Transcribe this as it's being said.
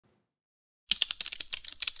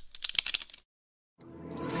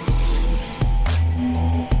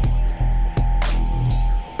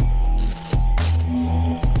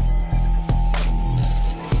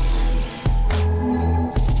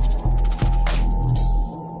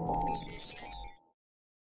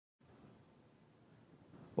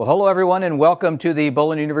Well, hello everyone, and welcome to the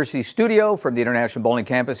Bowling University studio from the International Bowling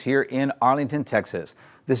Campus here in Arlington, Texas.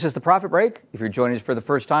 This is the Profit Break. If you're joining us for the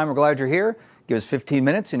first time, we're glad you're here. Give us 15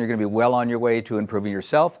 minutes and you're going to be well on your way to improving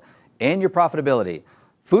yourself and your profitability.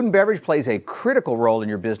 Food and beverage plays a critical role in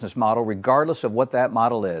your business model, regardless of what that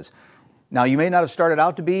model is. Now, you may not have started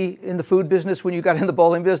out to be in the food business when you got in the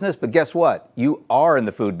bowling business, but guess what? You are in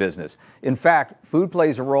the food business. In fact, food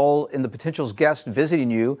plays a role in the potential guests visiting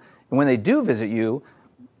you, and when they do visit you,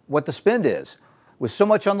 what the spend is. With so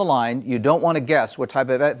much on the line, you don't want to guess what type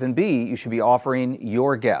of F&B you should be offering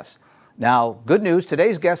your guests. Now, good news,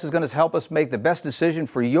 today's guest is going to help us make the best decision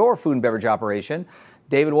for your food and beverage operation.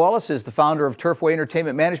 David Wallace is the founder of Turfway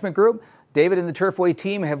Entertainment Management Group. David and the Turfway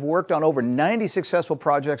team have worked on over 90 successful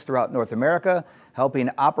projects throughout North America, helping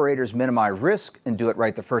operators minimize risk and do it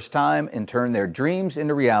right the first time and turn their dreams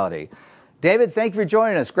into reality. David, thank you for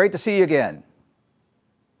joining us. Great to see you again.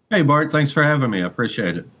 Hey, Bart, thanks for having me. I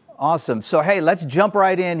appreciate it. Awesome. So, hey, let's jump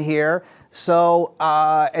right in here. So,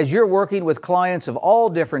 as you're working with clients of all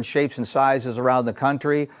different shapes and sizes around the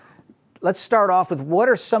country, let's start off with what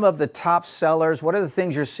are some of the top sellers? What are the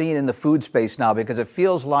things you're seeing in the food space now? Because it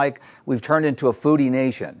feels like we've turned into a foodie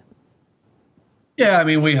nation. Yeah, I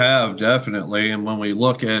mean, we have definitely. And when we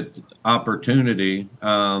look at opportunity,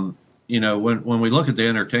 when we look at the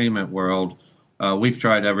entertainment world, we've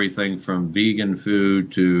tried everything from vegan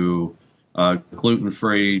food to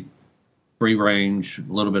gluten-free, free range,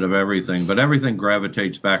 a little bit of everything. But everything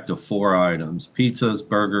gravitates back to 4 items: pizzas,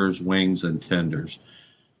 burgers, wings, and tenders.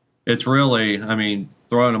 It's really, I mean,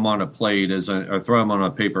 throwing them on a plate throwing them on a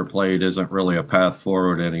paper plate isn't really a path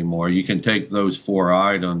forward anymore. You can take those 4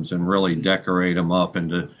 items and really decorate them up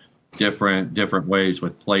into different ways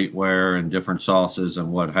with plateware and different sauces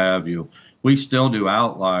and what have you. We still do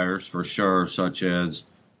outliers for sure, such as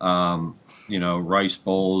rice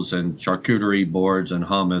bowls and charcuterie boards and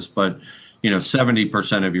hummus, but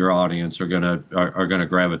 70% of your audience are gonna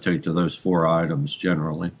gravitate to those 4 items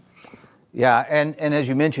generally. Yeah, and as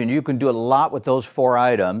you mentioned, you can do a lot with those 4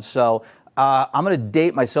 items. So I'm going to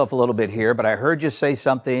date myself a little bit here, but I heard you say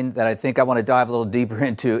something that I think I want to dive a little deeper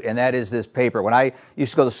into, and that is this paper. When I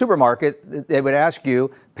used to go to the supermarket, they would ask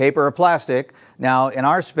you paper or plastic. Now, in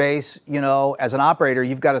our space, as an operator,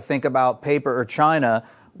 you've got to think about paper or China.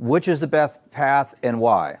 Which is the best path and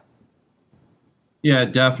why? Yeah,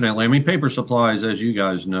 definitely. I mean, paper supplies, as you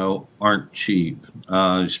guys know, aren't cheap.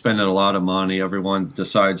 Spending a lot of money. Everyone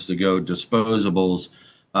decides to go disposables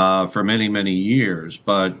for many, many years.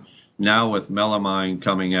 But now with melamine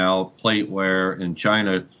coming out, plateware in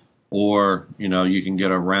China, or, you can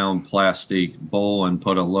get a round plastic bowl and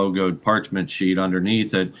put a logoed parchment sheet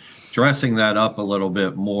underneath it. Dressing that up a little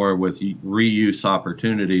bit more with reuse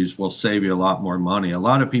opportunities will save you a lot more money. A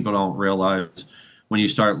lot of people don't realize when you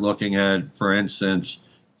start looking at, for instance,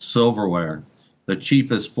 silverware, the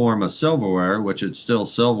cheapest form of silverware, which is still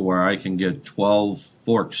silverware, I can get 12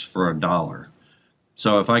 forks for $1.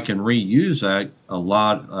 So if I can reuse that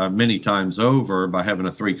many times over by having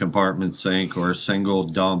a 3-compartment sink or a single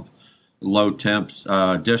dump low temp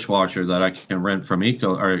dishwasher that I can rent from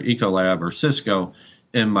Ecolab or Cisco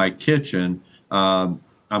in my kitchen,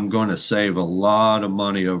 I'm going to save a lot of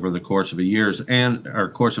money over the course of a year, and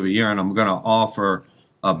I'm going to offer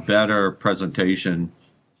a better presentation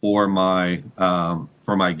for my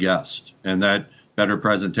guest, and that better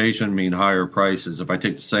presentation means higher prices. If I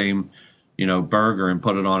take the same, burger and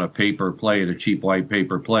put it on a paper plate, a cheap white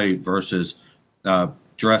paper plate, versus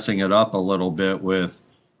dressing it up a little bit with,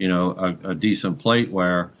 a decent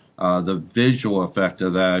plateware, the visual effect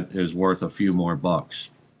of that is worth a few more bucks.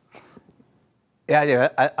 Yeah,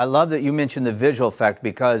 I love that you mentioned the visual effect,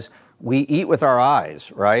 because we eat with our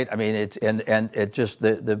eyes, right? I mean, it's and it just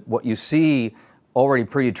the what you see already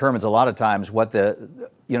predetermines a lot of times what the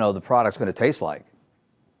product's going to taste like.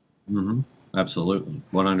 Mm-hmm. Absolutely,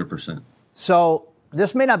 100%. So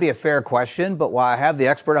this may not be a fair question, but while I have the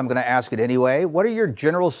expert, I'm going to ask it anyway. What are your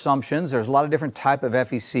general assumptions? There's a lot of different type of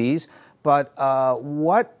FECs, but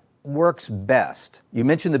what works best? You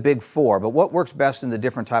mentioned the big 4, but what works best in the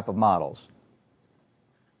different type of models?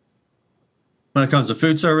 When it comes to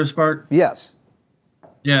food service, Bart? Yes.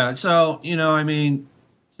 Yeah, so,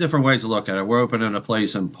 different ways to look at it. We're opening a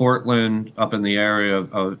place in Portland, up in the area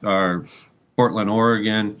of our Portland,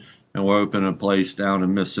 Oregon, and we're opening a place down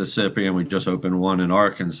in Mississippi, and we just opened one in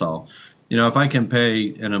Arkansas. If I can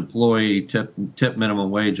pay an employee tip minimum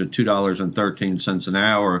wage of $2.13 an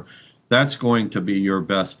hour, that's going to be your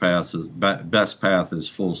best path is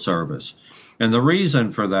full service. And the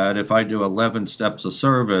reason for that, if I do 11 steps of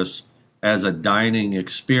service as a dining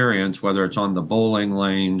experience, whether it's on the bowling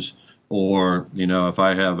lanes or, if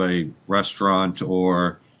I have a restaurant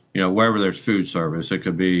or wherever there's food service. It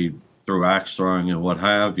could be through axe throwing and what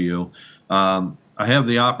have you. I have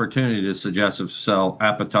the opportunity to suggest to sell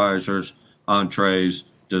appetizers, entrees,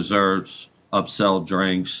 desserts, upsell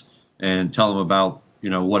drinks, and tell them about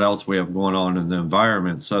what else we have going on in the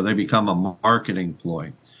environment. So they become a marketing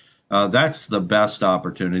ploy. That's the best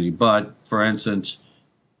opportunity. But for instance,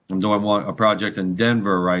 I'm doing a project in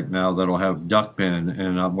Denver right now that'll have duck pen,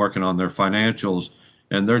 and I'm working on their financials,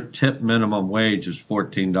 and their tip minimum wage is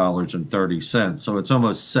 $14.30. So it's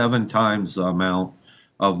almost 7 times the amount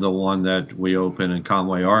of the one that we open in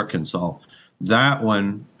Conway, Arkansas. That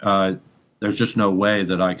one, there's just no way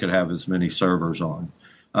that I could have as many servers on.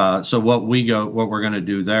 So what we're going to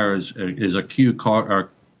do there is a queue card, or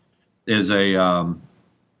is a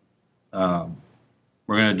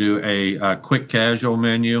we're going to do a quick casual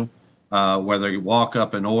menu where they walk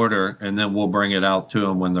up and order, and then we'll bring it out to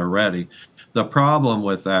them when they're ready. The problem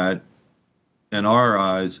with that, in our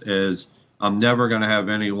eyes, is I'm never going to have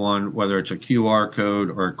anyone, whether it's a QR code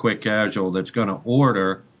or a quick casual, that's going to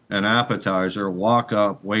order an appetizer, walk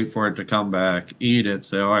up, wait for it to come back, eat it,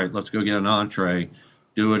 say, all right, let's go get an entree,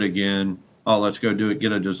 do it again. Oh, let's go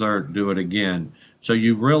get a dessert, do it again. So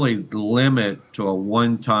you really limit to a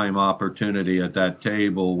one-time opportunity at that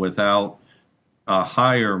table without a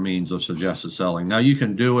higher means of suggested selling. Now, you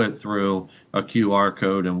can do it through a QR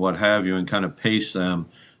code and what have you and kind of paste them,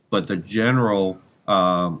 but the general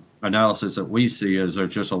analysis that we see is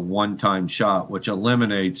there's just a one-time shot, which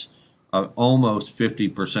eliminates almost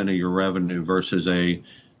 50% of your revenue versus a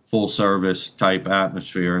full-service type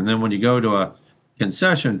atmosphere. And then when you go to a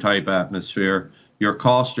concession type atmosphere, your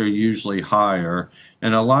costs are usually higher.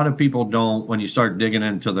 And a lot of people don't, when you start digging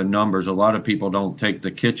into the numbers, a lot of people don't take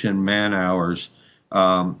the kitchen man hours.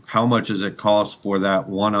 How much does it cost for that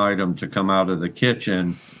one item to come out of the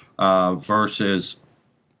kitchen versus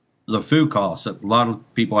the food costs? A lot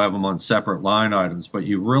of people have them on separate line items, but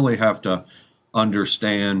you really have to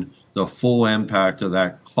understand the full impact of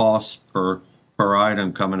that cost per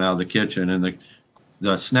item coming out of the kitchen. And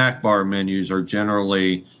the snack bar menus are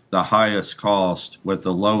generally the highest cost with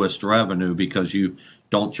the lowest revenue because you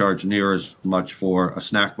don't charge near as much for a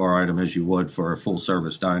snack bar item as you would for a full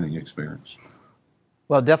service dining experience.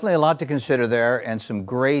 Well, definitely a lot to consider there, and some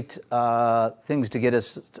great things to get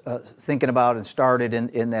us thinking about and started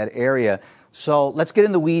in that area. So let's get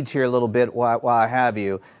in the weeds here a little bit while I have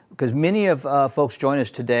you, because many of folks join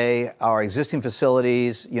us today are existing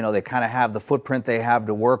facilities. They kind of have the footprint they have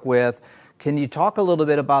to work with. Can you talk a little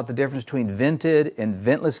bit about the difference between vented and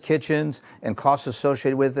ventless kitchens and costs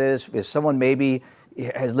associated with this? If someone maybe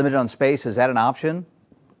has limited on space, is that an option?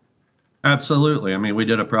 Absolutely. I mean, we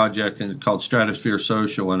did a project called Stratosphere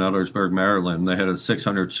Social in Eldersburg, Maryland. They had a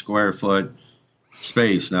 600 square foot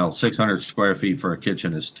space. Now, 600 square feet for a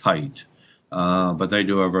kitchen is tight, but they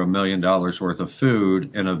do over $1 million worth of food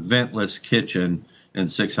in a ventless kitchen in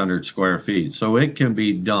 600 square feet. So it can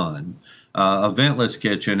be done. A ventless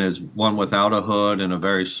kitchen is one without a hood and a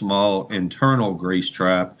very small internal grease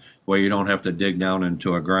trap where you don't have to dig down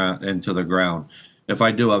into the ground. If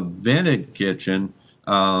I do a vented kitchen,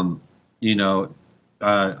 I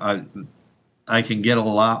can get a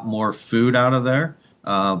lot more food out of there.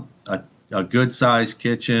 A good sized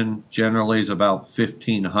kitchen generally is about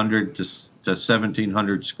 1,500 to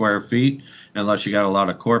 1,700 square feet. Unless you got a lot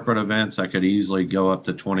of corporate events, I could easily go up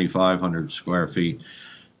to 2,500 square feet.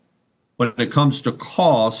 When it comes to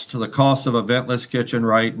cost, the cost of a ventless kitchen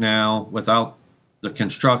right now, without the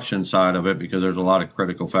construction side of it, because there's a lot of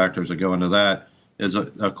critical factors that go into that, is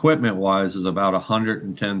equipment-wise is about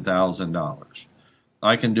 $110,000.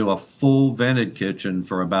 I can do a full vented kitchen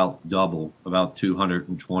for about double, about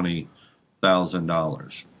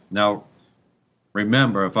 $220,000. Now,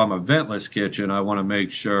 remember, if I'm a ventless kitchen, I want to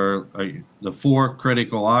make sure the 4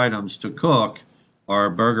 critical items to cook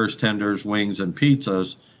are burgers, tenders, wings, and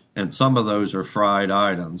pizzas. And some of those are fried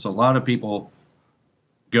items. A lot of people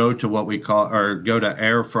go to what we call, or go to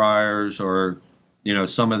air fryers, or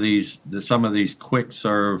some of these quick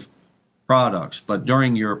serve products. But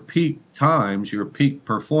during your peak times, your peak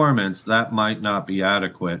performance, that might not be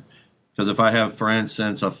adequate. Because if I have, for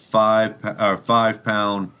instance, a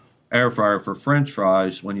 5-pound air fryer for French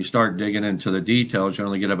fries, when you start digging into the details, you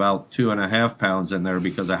only get about 2.5 pounds in there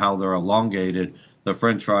because of how they're elongated. The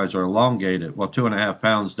French fries are elongated. Well, 2.5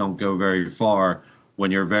 pounds don't go very far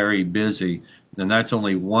when you're very busy. And that's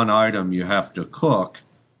only one item you have to cook.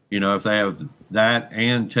 If they have that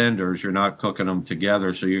and tenders, you're not cooking them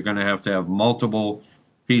together. So you're going to have multiple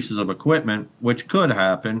pieces of equipment, which could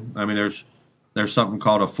happen. I mean, there's something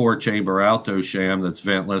called a 4-chamber alto sham that's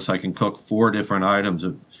ventless. I can cook 4 different items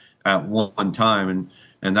at one time. And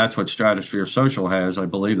And that's what Stratosphere Social has. I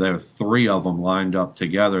believe there are 3 of them lined up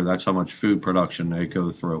together. That's how much food production they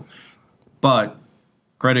go through. But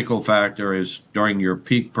critical factor is during your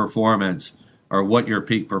peak performance, or what your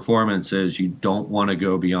peak performance is, you don't want to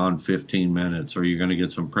go beyond 15 minutes or you're going to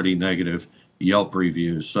get some pretty negative Yelp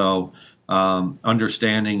reviews. So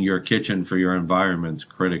understanding your kitchen for your environment is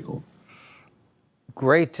critical.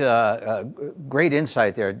 Great, great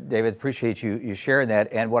insight there, David. Appreciate you sharing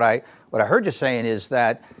that. And what I heard you saying is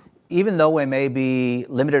that even though we may be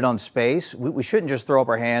limited on space, we shouldn't just throw up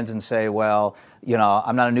our hands and say, well, you know,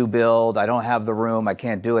 I'm not a new build, I don't have the room, I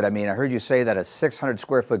can't do it. I mean, I heard you say that a 600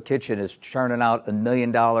 square foot kitchen is churning out $1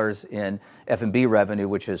 million in F&B revenue,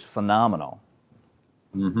 which is phenomenal.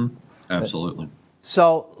 Mm-hmm. Absolutely.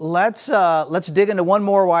 So let's dig into one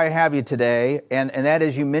more while I have you today, and that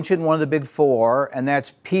is, you mentioned one of the big 4, and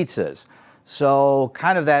that's pizzas. So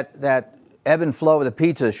kind of that ebb and flow of the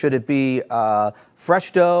pizzas. Should it be fresh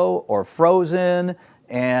dough or frozen?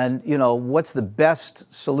 And, you know, what's the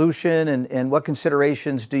best solution, and what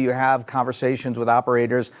considerations do you have conversations with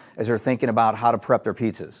operators as they're thinking about how to prep their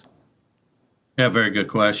pizzas? Yeah, very good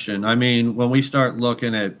question. I mean, when we start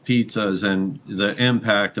looking at pizzas and the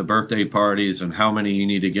impact of birthday parties and how many you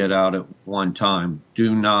need to get out at one time,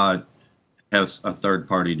 do not have a third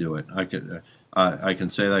party do it. I can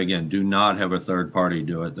say that again. Do not have a third party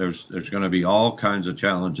do it. There's going to be all kinds of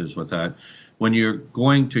challenges with that. When you're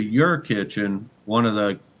going to your kitchen, one of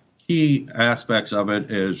the key aspects of it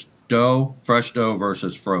is dough, fresh dough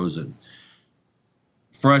versus frozen.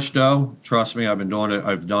 Fresh dough, trust me, I've been doing it.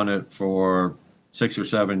 I've done it for 6 or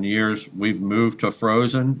 7 years. We've moved to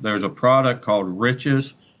frozen. There's a product called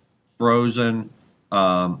Rich's frozen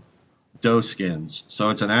dough skins.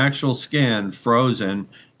 So it's an actual skin frozen.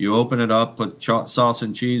 You open it up, put sauce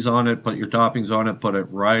and cheese on it, put your toppings on it, put it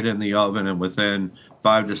right in the oven, and within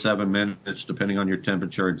 5 to 7 minutes, depending on your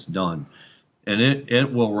temperature, it's done. And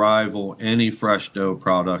it will rival any fresh dough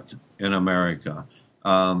product in America.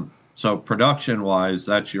 So production-wise,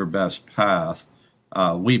 that's your best path,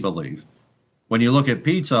 we believe. When you look at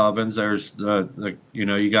pizza ovens, there's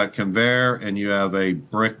you got conveyor and you have a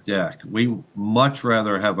brick deck. We much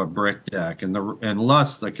rather have a brick deck,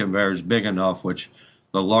 unless the conveyor is big enough, which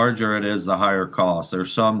the larger it is, the higher cost.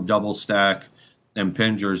 There's some double stack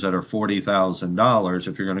impingers that are $40,000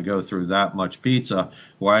 if you're going to go through that much pizza,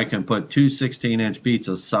 where I can put 2 16-inch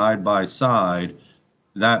pizzas side by side.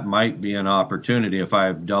 That might be an opportunity if I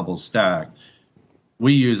have double stack.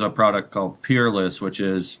 We use a product called Peerless, which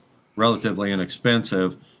is relatively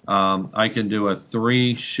inexpensive. I can do a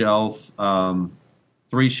 3-shelf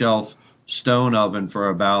stone oven for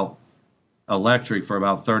about electric for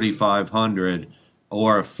about $3,500,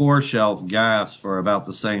 or a 4-shelf gas for about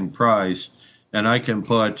the same price. And I can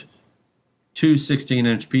put 2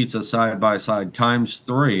 16-inch pizzas side by side times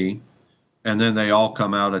 3, and then they all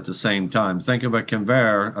come out at the same time. Think of a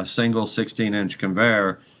conveyor, a single 16-inch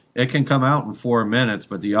conveyor. It can come out in 4 minutes,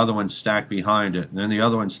 but the other one's stacked behind it, and then the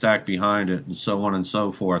other one's stacked behind it, and so on and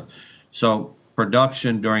so forth. So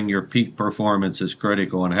production during your peak performance is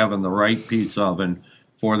critical, and having the right pizza oven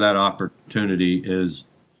for that opportunity is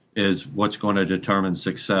what's going to determine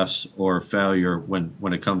success or failure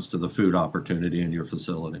when it comes to the food opportunity in your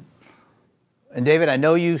facility. And David, I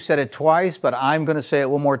know you said it twice, but I'm going to say it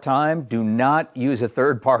one more time. Do not use a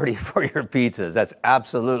third party for your pizzas. That's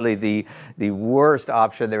absolutely the worst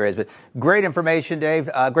option there is. But great information, Dave.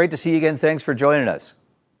 Great to see you again. Thanks for joining us.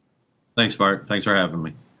 Thanks, Bart. Thanks for having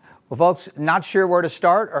me. Well, folks, not sure where to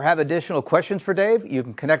start or have additional questions for Dave? You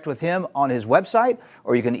can connect with him on his website,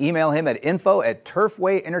 or you can email him at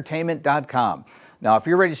info@turfwayentertainment.com. Now, if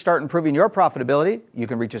you're ready to start improving your profitability, you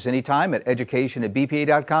can reach us anytime at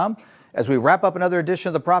education@bpa.com. As we wrap up another edition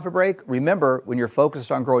of The Profit Break, remember, when you're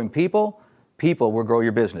focused on growing people, people will grow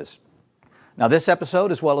your business. Now, this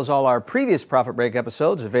episode, as well as all our previous Profit Break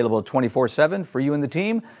episodes, available 24/7 for you and the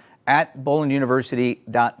team at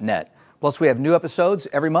bowlinuniversity.net. Plus, we have new episodes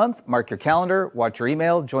every month. Mark your calendar, watch your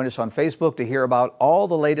email, join us on Facebook to hear about all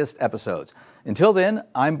the latest episodes. Until then,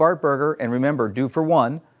 I'm Bart Berger, and remember, do for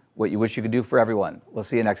one what you wish you could do for everyone. We'll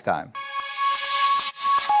see you next time.